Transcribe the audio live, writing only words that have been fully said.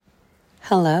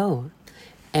Hello,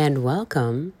 and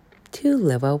welcome to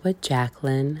Live Well with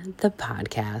Jacqueline, the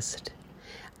podcast.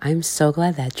 I'm so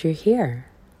glad that you're here.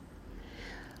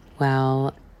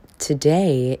 Well,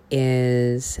 today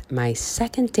is my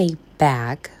second day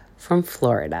back from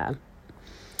Florida.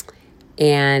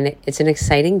 And it's an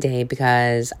exciting day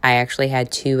because I actually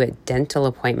had two dental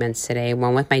appointments today,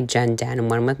 one with my gen den and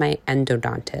one with my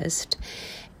endodontist.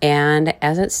 And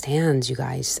as it stands, you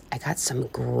guys, I got some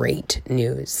great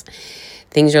news.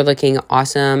 Things are looking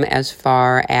awesome as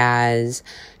far as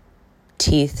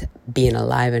teeth being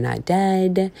alive and not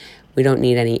dead. We don't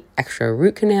need any extra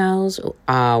root canals.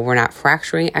 We're not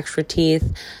fracturing extra teeth.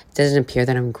 It doesn't appear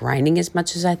that I'm grinding as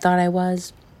much as I thought I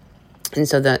was. And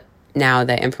so now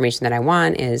the information that I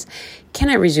want is, can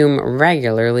I resume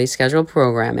regularly scheduled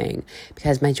programming?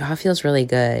 Because my jaw feels really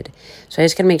good. So I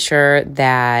just got to make sure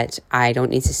that I don't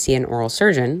need to see an oral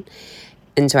surgeon.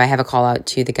 And so I have a call out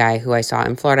to the guy who I saw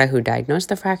in Florida who diagnosed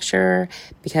the fracture,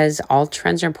 because all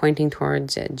trends are pointing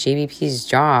towards JVP's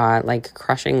jaw, like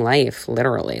crushing life,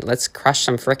 literally. Let's crush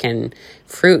some freaking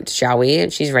fruit, shall we?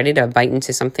 She's ready to bite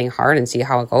into something hard and see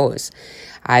how it goes.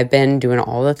 I've been doing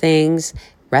all the things,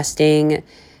 resting,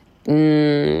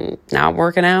 not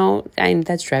working out, and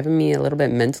that's driving me a little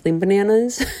bit mentally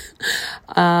bananas.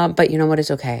 But you know what?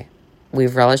 It's okay.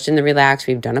 We've relished in the relax.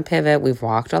 We've done a pivot. We've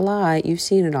walked a lot. You've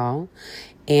seen it all.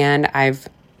 And I've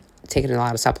taken a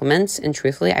lot of supplements. And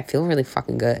truthfully, I feel really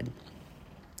fucking good.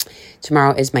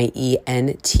 Tomorrow is my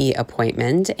ENT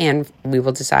appointment. And we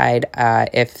will decide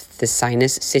if the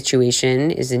sinus situation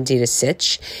is indeed a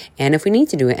sitch. And if we need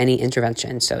to do any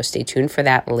intervention. So stay tuned for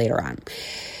that later on.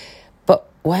 But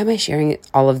why am I sharing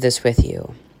all of this with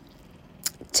you?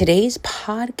 Today's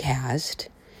podcast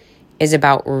is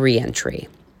about reentry.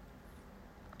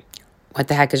 What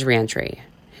the heck is reentry?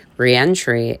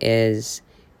 Reentry is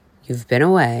you've been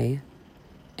away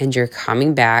and you're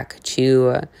coming back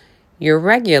to your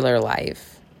regular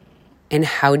life. And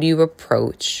how do you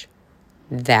approach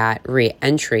that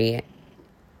reentry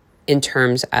in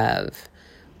terms of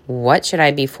what should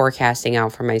I be forecasting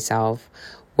out for myself?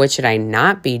 What should I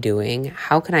not be doing?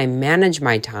 How can I manage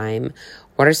my time?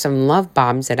 What are some love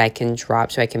bombs that I can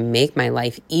drop so I can make my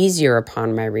life easier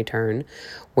upon my return?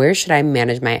 Where should I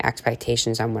manage my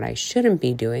expectations on what I shouldn't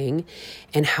be doing?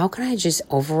 And how can I just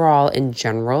overall, in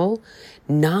general,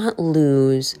 not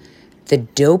lose the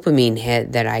dopamine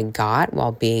hit that I got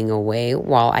while being away,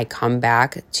 while I come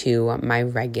back to my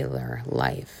regular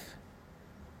life?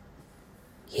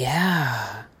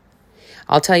 Yeah.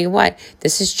 I'll tell you what,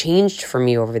 this has changed for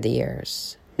me over the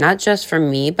years. Not just for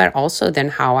me, but also then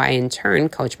how I in turn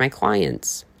coach my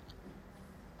clients.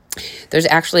 There's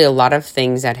actually a lot of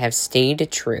things that have stayed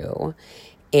true,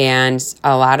 and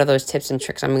a lot of those tips and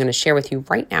tricks I'm going to share with you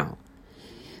right now.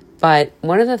 But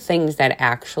one of the things that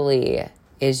actually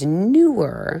is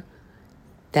newer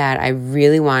that I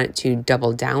really want to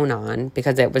double down on,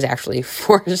 because it was actually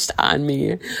forced on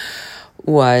me,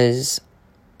 was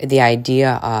the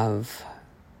idea of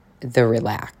the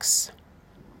relax.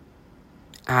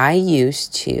 I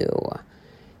used to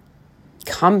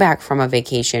come back from a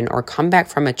vacation or come back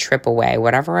from a trip away,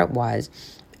 whatever it was,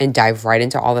 and dive right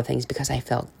into all the things because I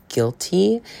felt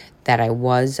guilty that I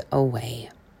was away.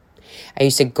 I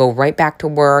used to go right back to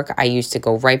work. I used to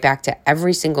go right back to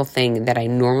every single thing that I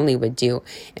normally would do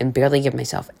and barely give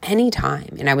myself any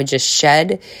time. And I would just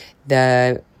shed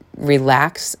the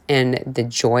relax and the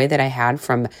joy that I had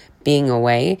from being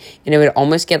away, and it would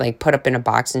almost get like put up in a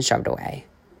box and shoved away.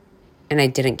 And I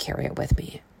didn't carry it with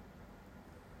me.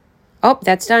 Oh,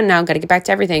 that's done now. Got to get back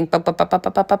to everything.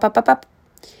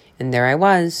 And there I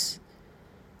was.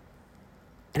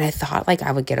 And I thought like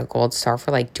I would get a gold star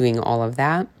for like doing all of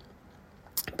that.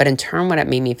 But in turn, what it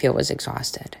made me feel was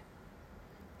exhausted.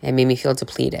 It made me feel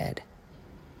depleted.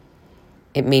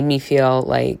 It made me feel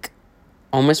like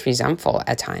almost resentful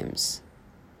at times.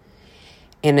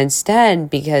 And instead,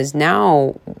 because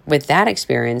now with that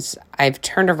experience, I've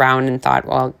turned around and thought,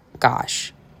 well,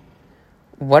 gosh,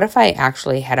 what if I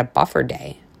actually had a buffer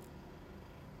day?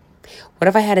 What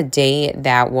if I had a day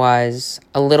that was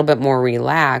a little bit more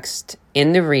relaxed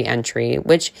in the re-entry,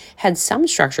 which had some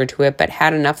structure to it, but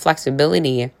had enough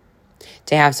flexibility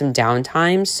to have some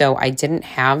downtime so I didn't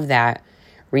have that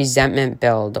resentment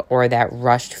build or that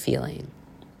rushed feeling?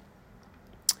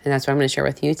 And that's what I'm going to share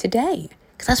with you today,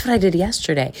 because that's what I did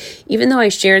yesterday. Even though I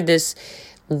shared this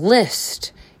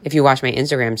list, if you watch my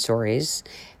Instagram stories,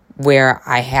 where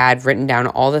I had written down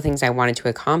all the things I wanted to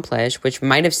accomplish, which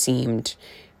might have seemed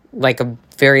like a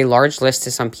very large list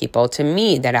to some people. To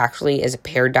me, that actually is a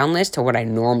pared down list to what I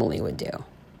normally would do,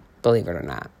 believe it or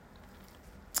not.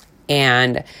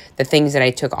 And the things that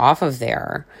I took off of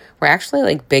there were actually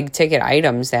like big ticket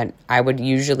items that I would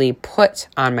usually put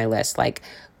on my list, like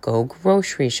go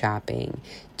grocery shopping,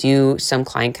 do some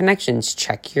client connections,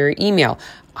 check your email.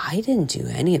 I didn't do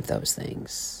any of those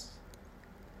things.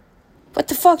 What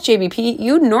the fuck, JBP?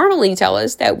 You normally tell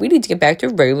us that we need to get back to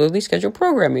regularly scheduled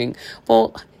programming.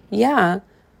 Well, yeah,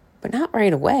 but not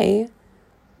right away.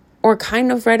 Or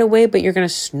kind of right away, but you're going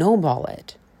to snowball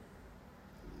it.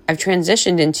 I've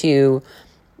transitioned into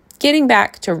getting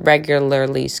back to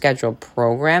regularly scheduled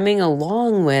programming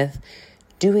along with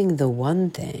doing the one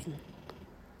thing.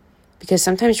 Because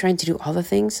sometimes trying to do all the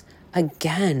things,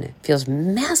 again, feels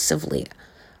massively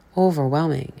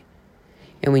overwhelming.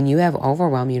 And when you have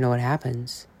overwhelm, you know what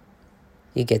happens.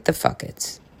 You get the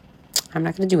fuckets. I'm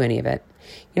not going to do any of it.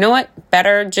 You know what?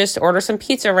 Better just order some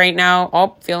pizza right now.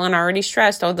 Oh, feeling already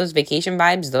stressed. Oh, those vacation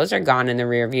vibes, those are gone in the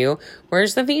rear view.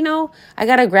 Where's the vino? I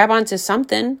got to grab onto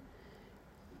something.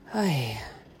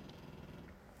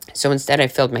 So instead, I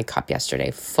filled my cup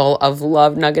yesterday full of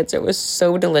love nuggets. It was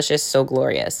so delicious, so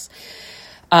glorious.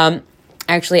 I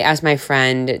actually asked my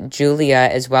friend Julia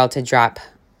as well to drop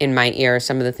in my ear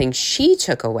some of the things she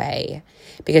took away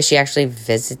because she actually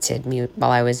visited me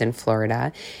while I was in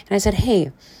Florida. And I said,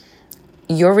 hey,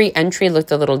 your re-entry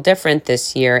looked a little different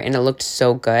this year and it looked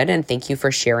so good. And thank you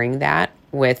for sharing that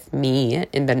with me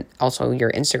and then also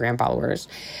your Instagram followers.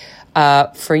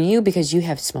 For you, because you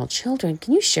have small children,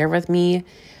 can you share with me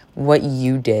what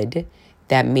you did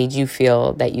that made you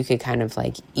feel that you could kind of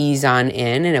like ease on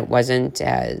in and it wasn't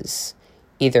as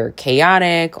either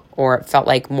chaotic or it felt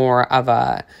like more of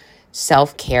a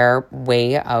self-care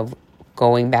way of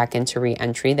going back into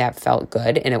re-entry that felt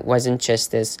good and it wasn't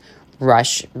just this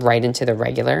rush right into the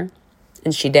regular?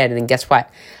 And she did. And guess what?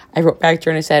 I wrote back to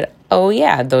her and I said, oh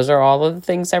yeah, those are all of the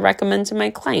things I recommend to my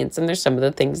clients. And there's some of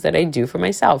the things that I do for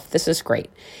myself. This is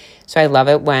great. So I love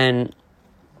it when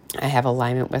I have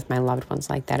alignment with my loved ones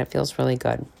like that. It feels really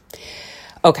good.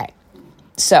 Okay.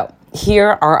 So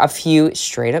here are a few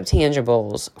straight up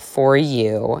tangibles for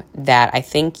you that I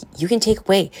think you can take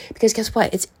away because guess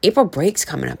what? It's April breaks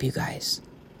coming up, you guys.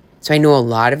 So I know a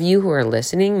lot of you who are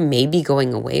listening may be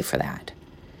going away for that.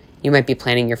 You might be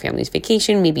planning your family's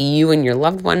vacation. Maybe you and your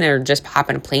loved one are just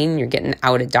popping a plane and you're getting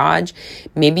out of Dodge.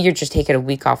 Maybe you're just taking a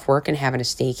week off work and having a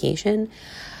staycation.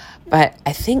 But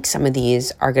I think some of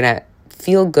these are going to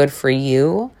feel good for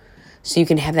you so you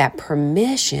can have that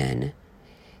permission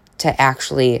to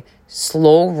actually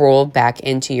slow roll back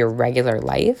into your regular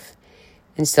life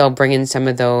and still bring in some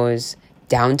of those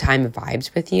downtime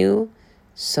vibes with you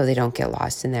so they don't get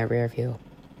lost in that rear view.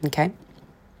 Okay?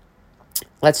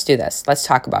 Let's do this. Let's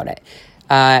talk about it.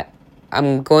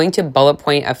 I'm going to bullet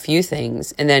point a few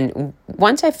things, and then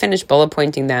once I finish bullet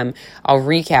pointing them, I'll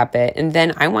recap it, and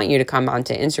then I want you to come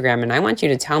onto Instagram, and I want you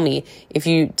to tell me if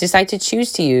you decide to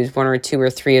choose to use one or two or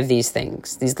three of these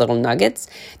things, these little nuggets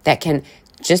that can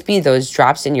just be those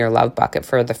drops in your love bucket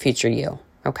for the future you,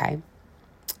 okay?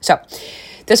 So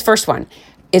this first one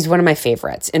is one of my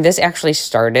favorites, and this actually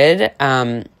started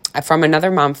from another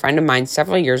mom friend of mine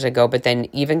several years ago, but then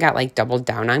even got like doubled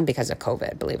down on because of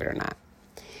COVID, believe it or not.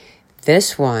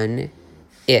 This one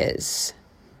is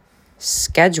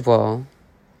schedule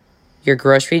your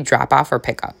grocery drop-off or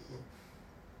pickup.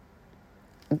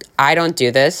 I don't do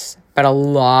this, but a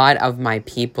lot of my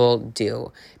people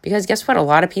do. Because guess what? A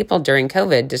lot of people during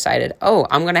COVID decided, oh,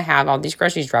 I'm going to have all these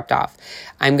groceries dropped off.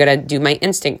 I'm going to do my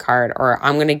instant cart, or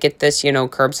I'm going to get this,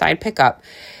 curbside pickup.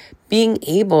 Being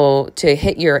able to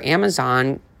hit your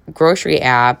Amazon grocery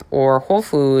app or Whole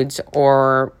Foods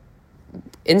or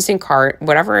Instant Cart,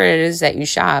 whatever it is that you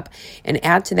shop, and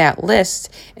add to that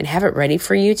list and have it ready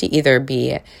for you to either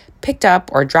be picked up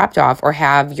or dropped off or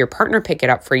have your partner pick it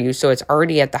up for you so it's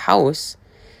already at the house,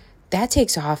 that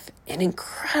takes off an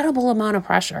incredible amount of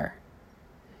pressure.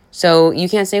 So you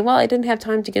can't say, well, I didn't have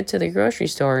time to get to the grocery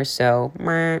store, so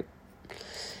and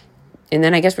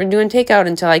then I guess we're doing takeout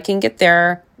until I can get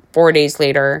there 4 days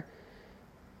later.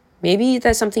 Maybe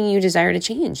that's something you desire to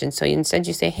change. And so instead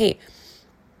you say, hey,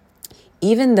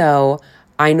 even though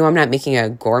I know I'm not making a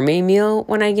gourmet meal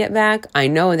when I get back, I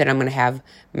know that I'm going to have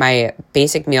my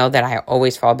basic meal that I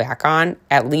always fall back on,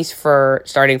 at least for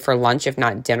starting for lunch, if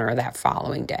not dinner, that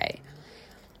following day.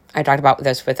 I talked about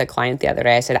this with a client the other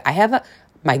day. I said, I have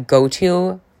my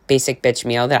go-to basic bitch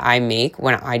meal that I make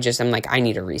when I just am like, I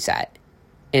need a reset.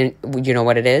 And you know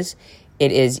what it is?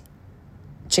 It is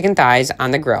chicken thighs on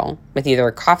the grill with either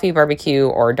a coffee barbecue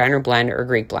or diner blend or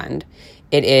Greek blend.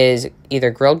 It is either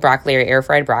grilled broccoli or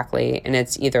air-fried broccoli, and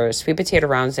it's either sweet potato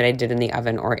rounds that I did in the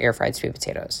oven or air-fried sweet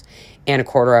potatoes, and a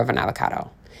quarter of an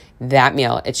avocado. That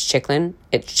meal, it's chicken,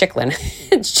 it's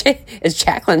Jacqueline's chicken,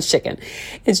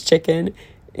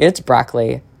 it's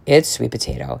broccoli, it's sweet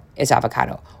potato, it's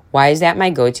avocado. Why is that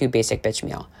my go-to basic bitch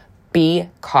meal?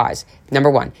 Because, number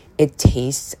one, it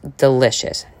tastes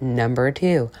delicious. Number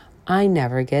two, I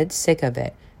never get sick of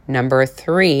it. Number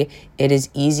three, it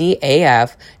is easy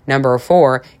AF. Number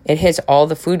four, it hits all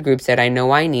the food groups that I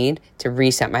know I need to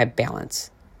reset my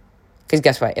balance. Because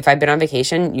guess what? If I've been on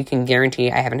vacation, you can guarantee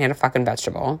I haven't had a fucking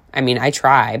vegetable. I mean, I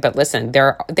try, but listen,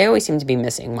 they always seem to be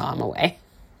missing while I'm away.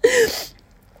 Is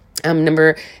there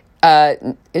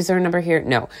a number here?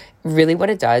 No. Really what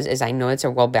it does is I know it's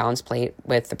a well-balanced plate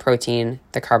with the protein,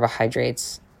 the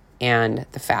carbohydrates, and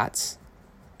the fats.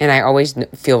 And I always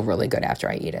feel really good after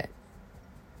I eat it.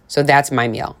 So that's my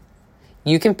meal.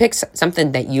 You can pick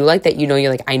something that you like, that you know you're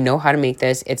like, I know how to make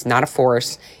this. It's not a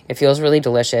force. It feels really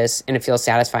delicious, and it feels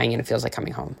satisfying, and it feels like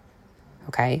coming home.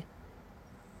 Okay?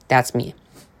 That's me.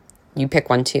 You pick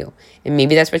one too. And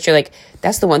maybe that's what you're like,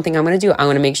 that's the one thing I'm going to do. I'm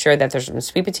going to make sure that there's some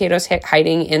sweet potatoes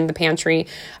hiding in the pantry.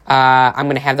 I'm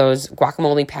going to have those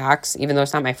guacamole packs, even though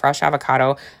it's not my fresh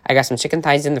avocado. I got some chicken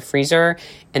thighs in the freezer.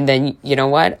 And then, you know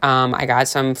what? I got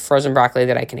some frozen broccoli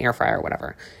that I can air fry or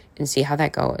whatever. And see how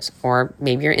that goes. Or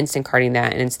maybe you're instant carting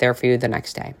that and it's there for you the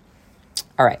next day.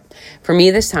 All right. For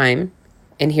me this time,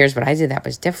 and here's what I did that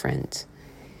was different,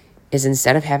 is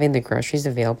instead of having the groceries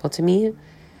available to me,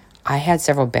 I had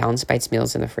several Balanced Bites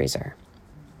meals in the freezer.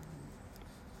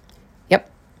 Yep.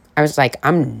 I was like,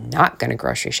 I'm not going to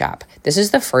grocery shop. This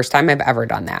is the first time I've ever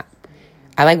done that.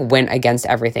 I went against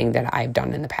everything that I've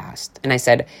done in the past. And I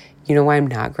said, you know why I'm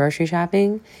not grocery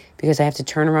shopping? Because I have to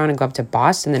turn around and go up to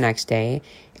Boston the next day,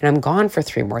 and I'm gone for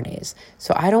 3 more days.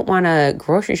 So I don't want to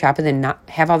grocery shop and then not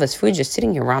have all this food just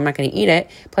sitting here where I'm not going to eat it.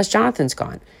 Plus Jonathan's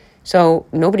gone. So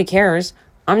nobody cares.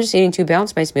 I'm just eating 2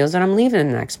 Balanced Bites meals and I'm leaving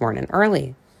the next morning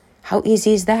early. How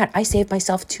easy is that? I saved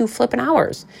myself 2 flipping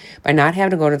hours by not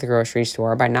having to go to the grocery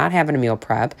store, by not having a meal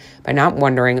prep, by not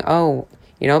wondering, oh,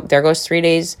 there goes 3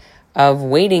 days of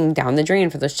waiting down the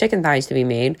drain for those chicken thighs to be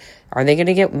made. Are they going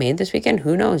to get made this weekend?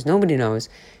 Who knows? Nobody knows.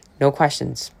 No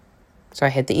questions. So I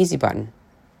hit the easy button.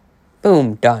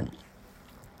 Boom, done.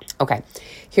 Okay,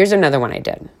 here's another one I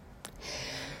did.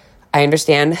 I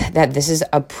understand that this is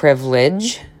a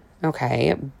privilege,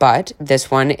 okay, but this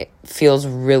one feels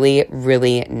really,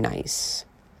 really nice.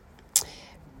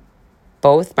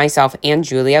 Both myself and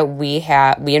Julia, we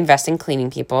invest in cleaning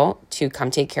people to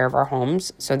come take care of our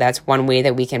homes. So that's one way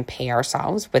that we can pay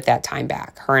ourselves with that time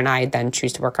back. Her and I then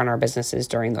choose to work on our businesses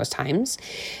during those times.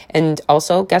 And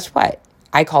also, guess what?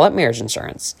 I call it marriage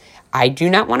insurance. I do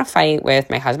not want to fight with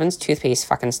my husband's toothpaste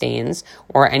fucking stains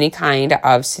or any kind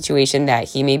of situation that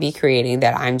he may be creating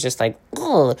that I'm just like,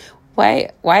 oh,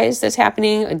 why is this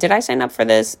happening? Did I sign up for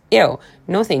this? Ew,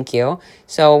 no thank you.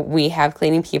 So we have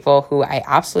cleaning people who I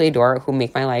absolutely adore, who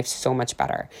make my life so much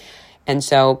better. And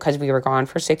so because we were gone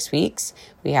for 6 weeks,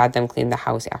 we had them clean the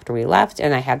house after we left,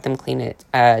 and I had them clean it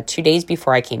 2 days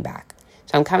before I came back.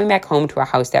 So I'm coming back home to a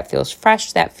house that feels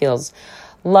fresh, that feels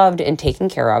loved and taken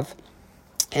care of.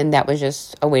 And that was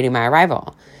just awaiting my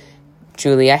arrival.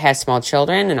 Julia has small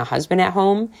children and a husband at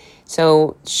home,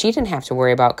 so she didn't have to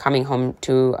worry about coming home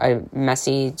to a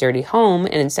messy, dirty home,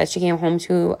 and instead she came home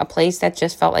to a place that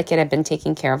just felt like it had been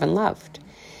taken care of and loved.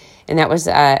 And that was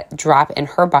a drop in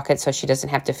her bucket, so she doesn't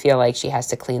have to feel like she has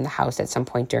to clean the house at some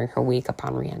point during her week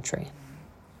upon reentry.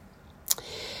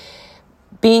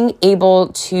 Being able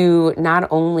to not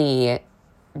only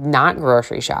not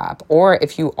grocery shop, or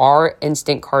if you are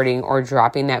instant carting or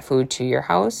dropping that food to your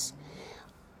house,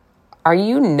 are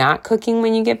you not cooking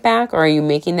when you get back, or are you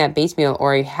making that base meal,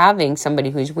 or are you having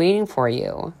somebody who's waiting for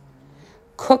you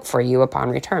cook for you upon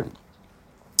return?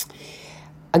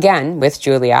 Again, with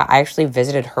Julia, I actually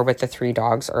visited her with the 3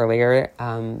 dogs earlier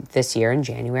this year in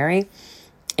January,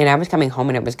 and I was coming home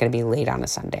and it was going to be late on a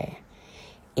Sunday.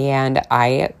 And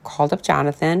I called up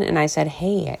Jonathan and I said,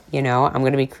 hey, I'm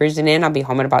going to be cruising in. I'll be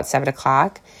home at about 7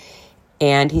 o'clock.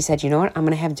 And he said, you know what? I'm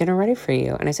going to have dinner ready for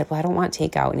you. And I said, well, I don't want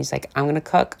takeout. And he's like, I'm going to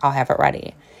cook. I'll have it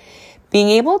ready. Being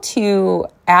able to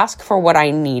ask for what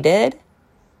I needed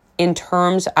in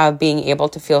terms of being able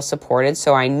to feel supported.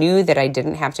 So I knew that I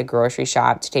didn't have to grocery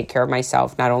shop to take care of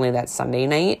myself, not only that Sunday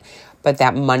night, but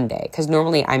that Monday. Because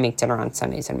normally I make dinner on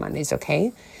Sundays and Mondays,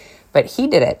 okay? But he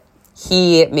did it.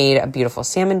 He made a beautiful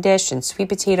salmon dish and sweet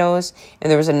potatoes, and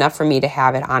there was enough for me to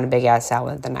have it on a big-ass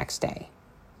salad the next day.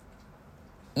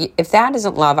 If that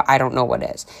isn't love, I don't know what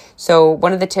is. So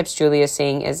one of the tips Julia is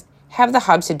saying is have the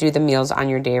hubs to do the meals on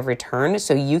your day of return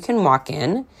so you can walk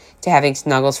in to having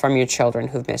snuggles from your children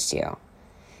who've missed you.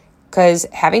 Because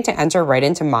having to enter right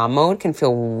into mom mode can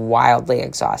feel wildly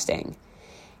exhausting.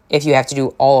 if you have to do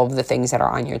all of the things that are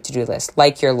on your to-do list,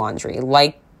 like your laundry,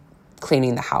 like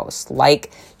cleaning the house,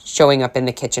 like showing up in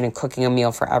the kitchen and cooking a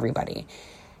meal for everybody.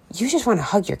 You just want to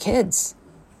hug your kids.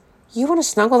 You want to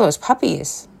snuggle those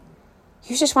puppies.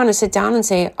 You just want to sit down and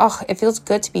say, oh, it feels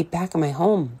good to be back in my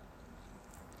home.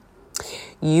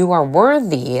 You are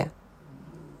worthy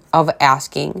of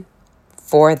asking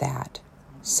for that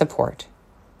support.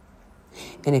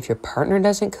 And if your partner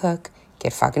doesn't cook,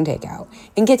 get fucking takeout.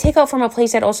 And get takeout from a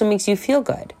place that also makes you feel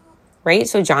good, right?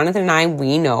 So Jonathan and I,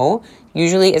 we know,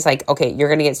 usually it's like, okay, you're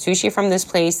going to get sushi from this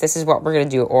place. This is what we're going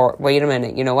to do. Or wait a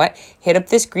minute, you know what? Hit up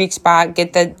this Greek spot,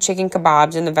 get the chicken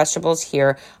kebabs and the vegetables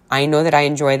here. I know that I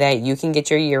enjoy that. You can get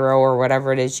your gyro or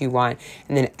whatever it is you want.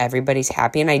 And then everybody's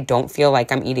happy. And I don't feel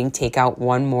like I'm eating takeout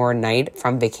one more night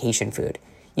from vacation food.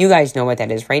 You guys know what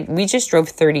that is, right? We just drove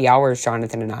 30 hours,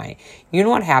 Jonathan and I. You know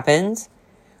what happens?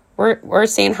 We're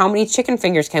saying, how many chicken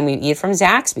fingers can we eat from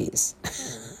Zaxby's?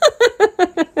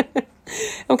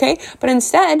 Okay, but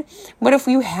instead, what if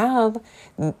you have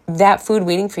that food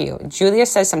waiting for you? Julia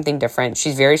says something different.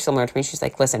 She's very similar to me. She's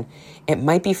like, listen, it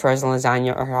might be frozen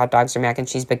lasagna or hot dogs or mac and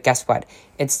cheese, but guess what?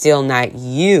 It's still not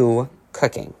you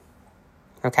cooking.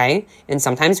 Okay? And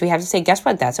sometimes we have to say, guess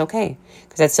what? That's okay.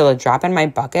 Because that's still a drop in my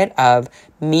bucket of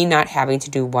me not having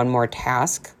to do one more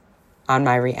task on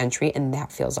my reentry, and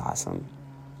that feels awesome.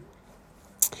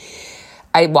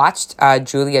 I watched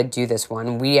Julia do this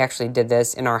one. We actually did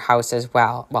this in our house as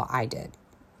well. Well, I did.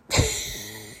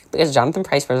 Because Jonathan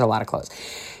Price wears a lot of clothes.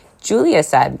 Julia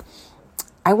said,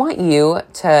 I want you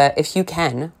to, if you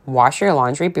can, wash your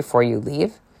laundry before you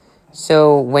leave.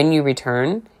 So when you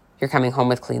return, you're coming home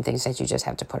with clean things that you just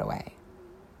have to put away.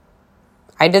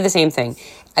 I did the same thing.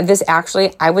 And this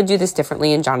actually, I would do this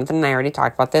differently. And Jonathan and I already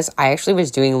talked about this. I actually was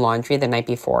doing laundry the night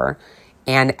before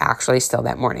and actually still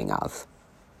that morning of.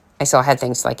 I still had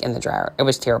things like in the dryer. It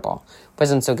was terrible. It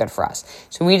wasn't so good for us.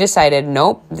 So we decided,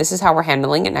 nope, this is how we're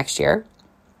handling it next year.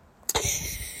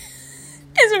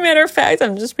 As a matter of fact,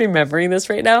 I'm just remembering this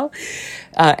right now.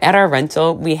 At our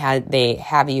rental, they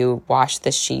have you wash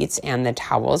the sheets and the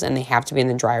towels, and they have to be in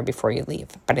the dryer before you leave.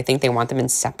 But I think they want them in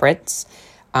separate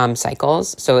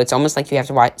cycles. So it's almost like you have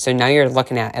to watch. So now you're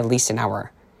looking at least an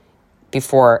hour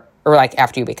before or like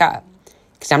after you wake up.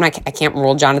 Because I can't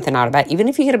roll Jonathan out of bed. Even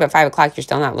if you get up at 5 o'clock, you're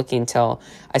still not looking until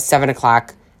a 7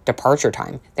 o'clock departure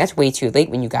time. That's way too late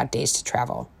when you got days to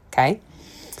travel, okay?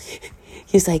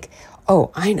 He's like, oh,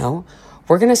 I know.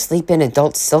 We're going to sleep in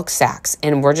adult silk sacks.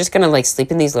 And we're just going to like sleep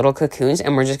in these little cocoons.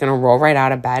 And we're just going to roll right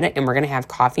out of bed. And we're going to have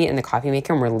coffee in the coffee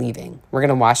maker. And we're leaving. We're going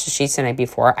to wash the sheets the night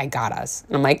before. I got us.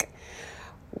 And I'm like,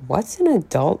 what's an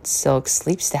adult silk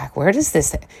sleep sack? Where does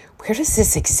this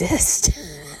exist?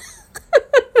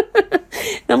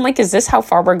 And I'm like, is this how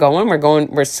far we're going?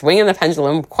 We're swinging the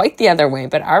pendulum quite the other way,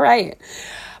 but all right.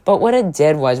 But what it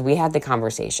did was we had the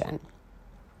conversation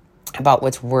about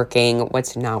what's working,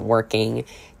 what's not working,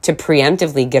 to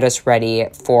preemptively get us ready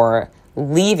for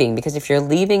leaving. Because if you're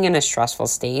leaving in a stressful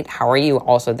state, how are you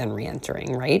also then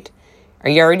reentering, right? Are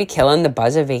you already killing the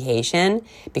buzz of vacation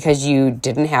because you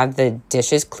didn't have the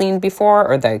dishes cleaned before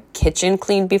or the kitchen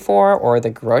cleaned before or the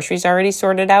groceries already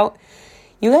sorted out?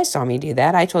 You guys saw me do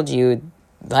that. I told you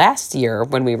last year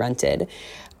when we rented,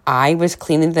 I was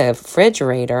cleaning the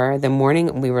refrigerator the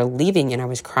morning we were leaving and I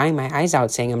was crying my eyes out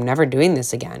saying, I'm never doing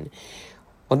this again.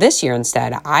 Well, this year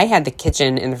instead, I had the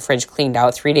kitchen and the fridge cleaned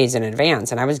out 3 days in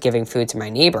advance and I was giving food to my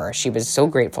neighbor. She was so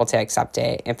grateful to accept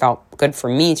it. It felt good for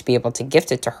me to be able to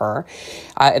gift it to her.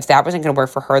 If that wasn't going to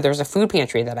work for her, there was a food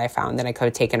pantry that I found that I could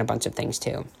have taken a bunch of things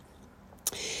to.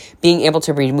 Being able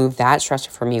to remove that stressor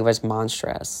for me was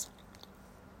monstrous.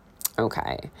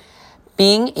 Okay.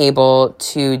 Being able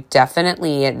to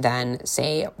definitely then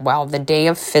say, well, the day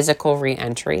of physical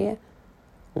reentry,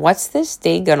 what's this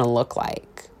day going to look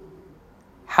like?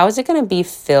 How is it going to be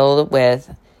filled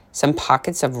with some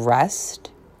pockets of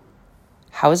rest?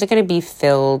 How is it going to be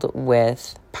filled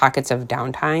with pockets of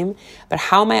downtime? But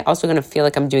how am I also going to feel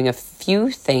like I'm doing a few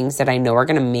things that I know are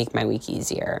going to make my week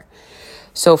easier?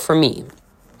 So for me,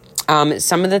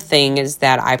 some of the things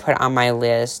that I put on my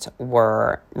list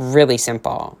were really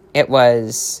simple. It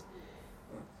was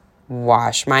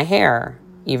wash my hair,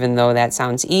 even though that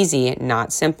sounds easy,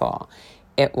 not simple.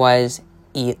 It was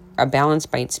eat a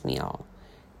Balanced Bites meal.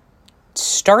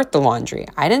 Start the laundry.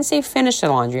 I didn't say finish the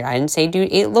laundry. I didn't say do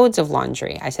 8 loads of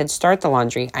laundry. I said start the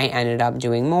laundry. I ended up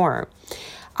doing more.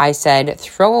 I said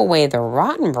throw away the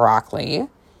rotten broccoli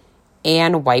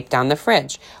and wipe down the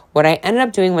fridge. What I ended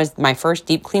up doing was my first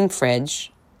deep clean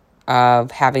fridge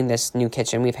of having this new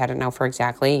kitchen. We've had it now for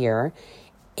exactly a year.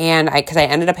 And because I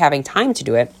ended up having time to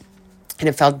do it, and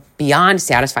it felt beyond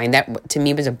satisfying. That to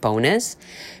me was a bonus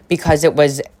because it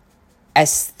was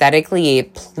aesthetically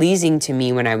pleasing to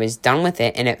me when I was done with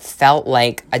it, and it felt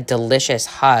like a delicious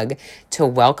hug to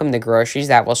welcome the groceries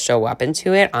that will show up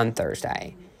into it on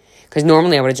Thursday. Because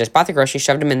normally I would have just bought the groceries,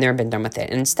 shoved them in there, and been done with it.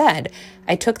 Instead,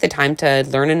 I took the time to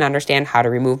learn and understand how to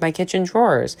remove my kitchen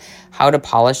drawers, how to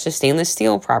polish the stainless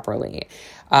steel properly.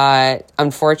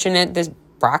 Unfortunate, this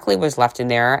broccoli was left in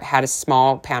there, had a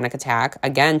small panic attack.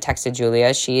 Again, texted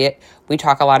Julia. We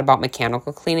talk a lot about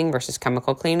mechanical cleaning versus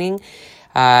chemical cleaning.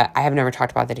 I have never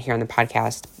talked about that here on the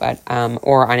podcast, but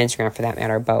or on Instagram for that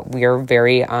matter, but we are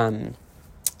very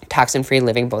toxin-free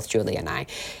living, both Julia and I,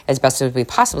 as best as we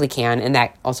possibly can. And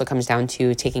that also comes down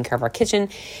to taking care of our kitchen.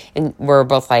 And we're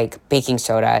both like baking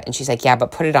soda. And she's like, yeah,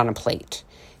 but put it on a plate.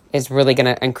 It's really going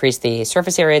to increase the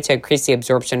surface area to increase the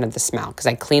absorption of the smell. Because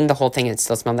I cleaned the whole thing and it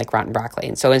still smelled like rotten broccoli.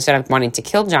 And so instead of wanting to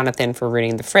kill Jonathan for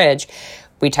ruining the fridge,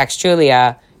 we text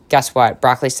Julia, guess what?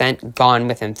 Broccoli scent gone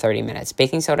within 30 minutes.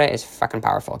 Baking soda is fucking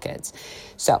powerful, kids.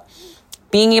 So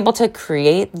being able to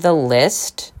create the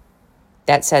list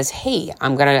that says, hey,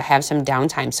 I'm going to have some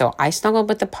downtime. So I snuggled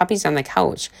with the puppies on the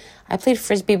couch. I played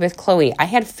Frisbee with Chloe. I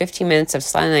had 15 minutes of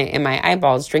sunlight in my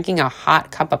eyeballs, drinking a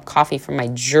hot cup of coffee from my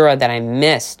Jura that I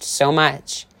missed so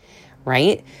much,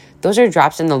 right? Those are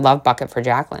drops in the love bucket for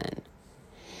Jacqueline.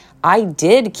 I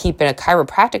did keep a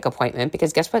chiropractic appointment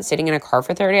because guess what? Sitting in a car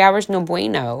for 30 hours, no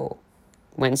bueno.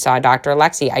 Went and saw Dr.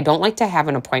 Alexi. I don't like to have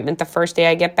an appointment the first day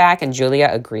I get back, and Julia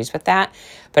agrees with that,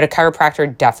 but a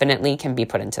chiropractor definitely can be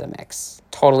put into the mix.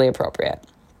 Totally appropriate.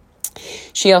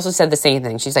 She also said the same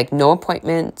thing. She's like, no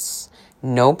appointments,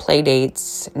 no play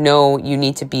dates, no, you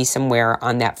need to be somewhere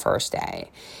on that first day.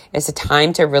 It's a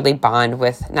time to really bond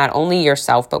with not only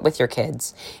yourself, but with your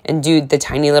kids and do the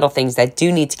tiny little things that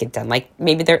do need to get done. Like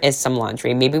maybe there is some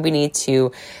laundry. Maybe we need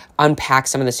to unpack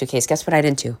some of the suitcase. Guess what I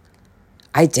didn't do?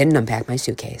 I didn't unpack my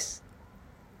suitcase.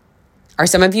 Are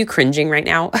some of you cringing right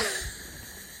now?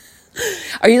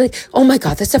 Are you like, oh my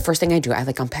God, that's the first thing I do. I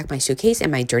like unpack my suitcase and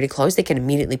my dirty clothes. They can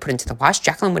immediately put into the wash.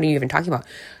 Jacqueline, what are you even talking about?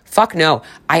 Fuck no.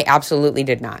 I absolutely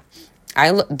did not.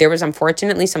 There was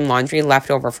unfortunately some laundry left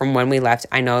over from when we left.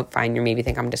 I know, fine, you maybe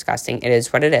think I'm disgusting. It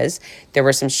is what it is. There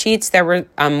were some sheets that were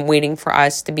waiting for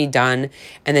us to be done.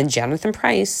 And then Jonathan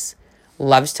Price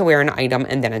loves to wear an item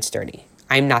and then it's dirty.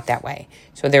 I'm not that way.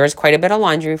 So there was quite a bit of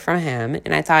laundry from him.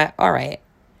 And I thought, all right,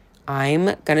 I'm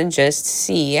going to just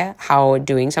see how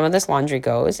doing some of this laundry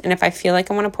goes. And if I feel like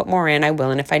I want to put more in, I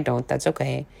will. And if I don't, that's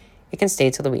okay. It can stay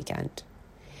till the weekend.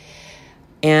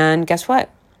 And guess what?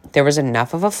 There was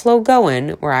enough of a flow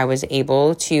going where I was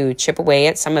able to chip away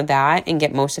at some of that and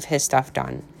get most of his stuff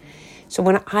done. So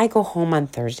when I go home on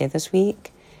Thursday this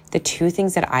week, the two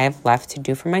things that I have left to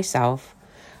do for myself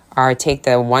are take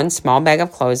the one small bag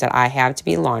of clothes that I have to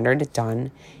be laundered,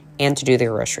 done, and to do the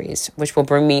groceries, which will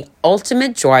bring me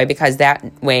ultimate joy because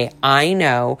that way I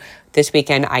know this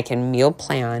weekend I can meal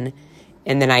plan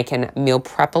and then I can meal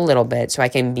prep a little bit so I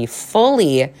can be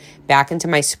fully back into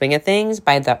my swing of things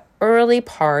by the early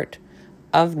part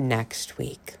of next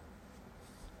week.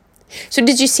 So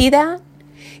did you see that?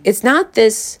 It's not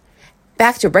this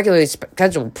back to regularly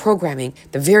scheduled programming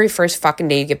the very first fucking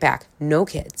day you get back. No,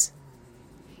 kids.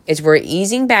 It's we're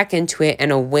easing back into it in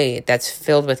a way that's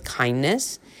filled with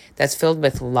kindness, that's filled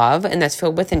with love, and that's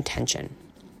filled with intention.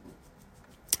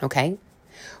 Okay?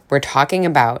 We're talking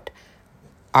about,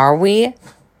 are we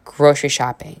grocery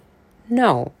shopping?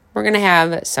 No. We're going to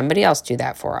have somebody else do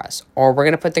that for us. Or we're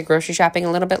going to put the grocery shopping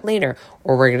a little bit later.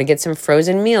 Or we're going to get some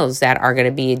frozen meals that are going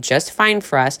to be just fine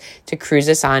for us to cruise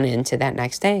us on into that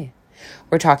next day.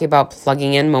 We're talking about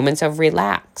plugging in moments of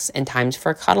relax and times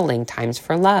for cuddling, times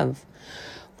for love.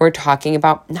 We're talking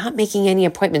about not making any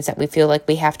appointments that we feel like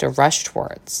we have to rush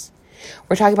towards.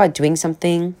 We're talking about doing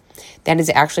something that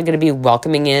is actually going to be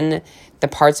welcoming in the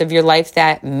parts of your life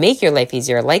that make your life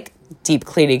easier, like deep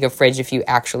cleaning a fridge if you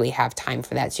actually have time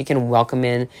for that, so you can welcome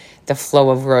in the flow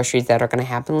of groceries that are going to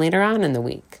happen later on in the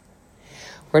week.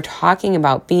 We're talking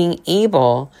about being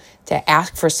able to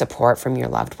ask for support from your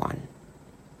loved one.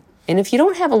 And if you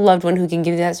don't have a loved one who can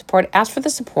give you that support, ask for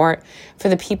the support for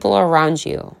the people around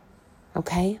you.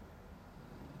 Okay?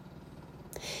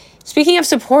 Speaking of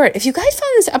support, if you guys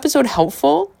found this episode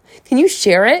helpful, can you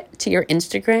share it to your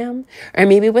Instagram? Or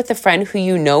maybe with a friend who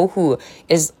you know who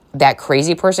is that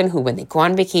crazy person who when they go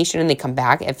on vacation and they come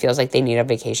back, it feels like they need a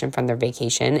vacation from their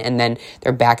vacation and then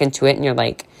they're back into it and you're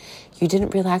like, you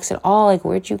didn't relax at all. Like,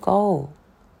 where'd you go?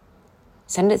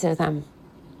 Send it to them.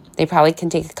 They probably can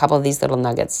take a couple of these little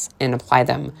nuggets and apply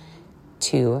them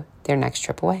to their next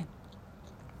trip away.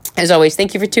 As always,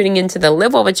 thank you for tuning into the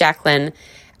Live Well with Jacqueline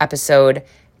episode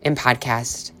and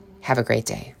podcast. Have a great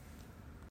day.